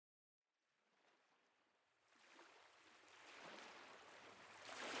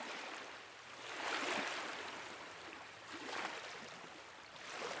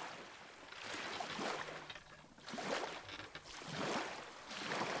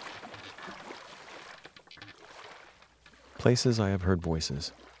Places I Have Heard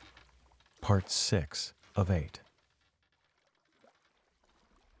Voices, Part 6 of 8.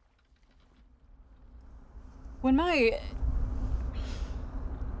 When my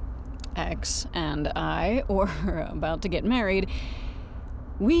ex and I were about to get married,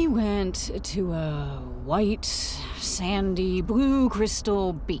 we went to a white, sandy, blue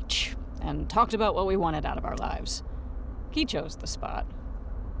crystal beach and talked about what we wanted out of our lives. He chose the spot.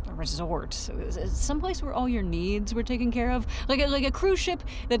 A resort. Someplace where all your needs were taken care of. Like a cruise ship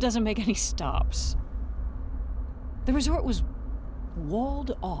that doesn't make any stops. The resort was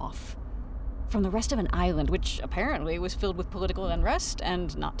walled off from the rest of an island, which apparently was filled with political unrest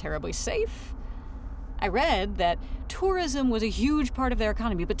and not terribly safe. I read that tourism was a huge part of their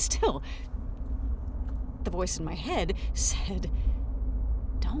economy, but still, the voice in my head said,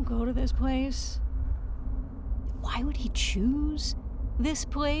 "Don't go to this place." Why would he choose this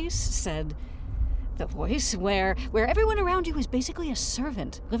place? Said the voice, where everyone around you is basically a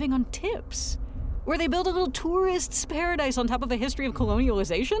servant living on tips. Where they build a little tourist's paradise on top of a history of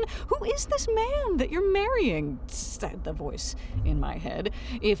colonialization? Who is this man that you're marrying? Said the voice in my head.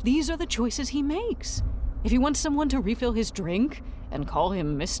 If these are the choices he makes, if he wants someone to refill his drink and call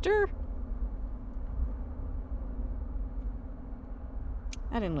him mister?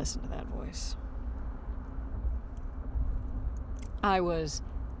 I didn't listen to that voice. I was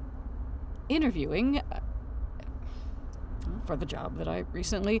interviewing for the job that I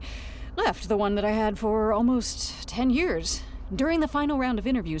recently left, the one that I had for almost 10 years. During the final round of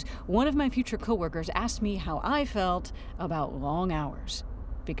interviews, one of my future coworkers asked me how I felt about long hours,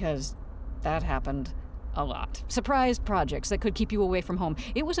 because that happened a lot. Surprise projects that could keep you away from home.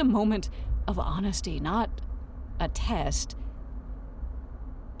 It was a moment of honesty, not a test,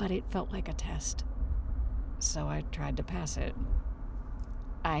 but it felt like a test. So I tried to pass it.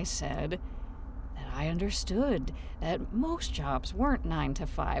 I said that I understood that most jobs weren't 9 to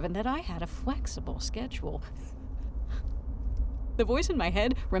 5 and that I had a flexible schedule. The voice in my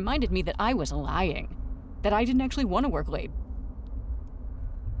head reminded me that I was lying, that I didn't actually want to work late,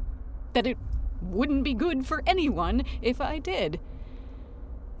 that it wouldn't be good for anyone if I did.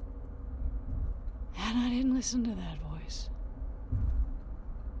 And I didn't listen to that voice.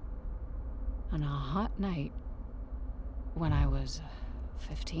 On a hot night when I was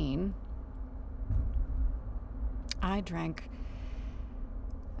 15, I drank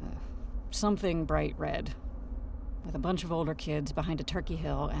something bright red with a bunch of older kids behind a turkey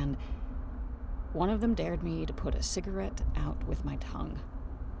hill, and one of them dared me to put a cigarette out with my tongue.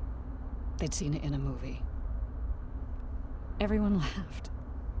 They'd seen it in a movie. Everyone laughed,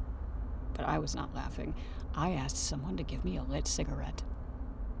 but I was not laughing. I asked someone to give me a lit cigarette.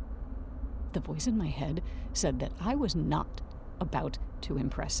 The voice in my head said that I was not about to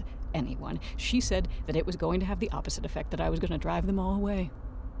impress anyone. She said that it was going to have the opposite effect, that I was going to drive them all away.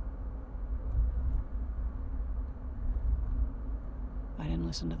 I didn't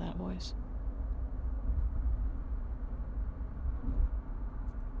listen to that voice.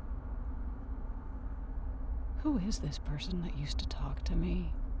 Who is this person that used to talk to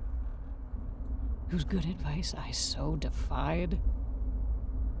me? Whose good advice I so defied?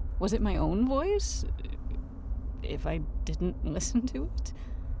 Was it my own voice? If I didn't listen to it?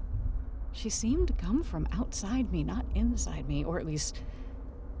 She seemed to come from outside me, not inside me, or at least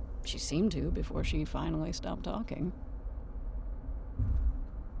she seemed to before she finally stopped talking.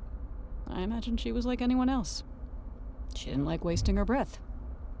 I imagine she was like anyone else. She didn't like wasting her breath.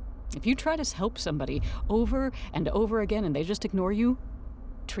 If you try to help somebody over and over again and they just ignore you,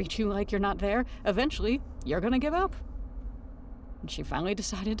 treat you like you're not there, eventually you're gonna give up. And she finally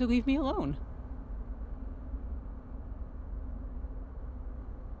decided to leave me alone.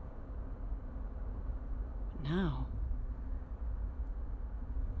 Now,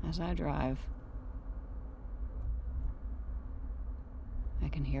 as I drive, I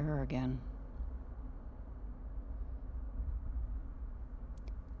can hear her again.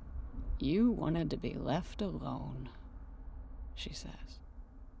 "You wanted to be left alone," she says.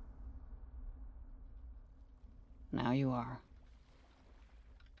 Now you are.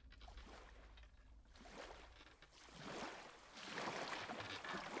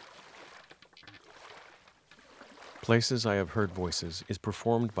 Places I Have Heard Voices is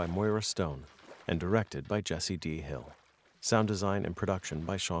performed by Moira Stone and directed by Jesse D. Hill. Sound design and production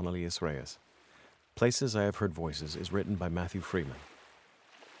by Sean Elias Reyes. Places I Have Heard Voices is written by Matthew Freeman.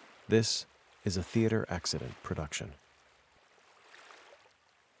 This is a Theater Accident production.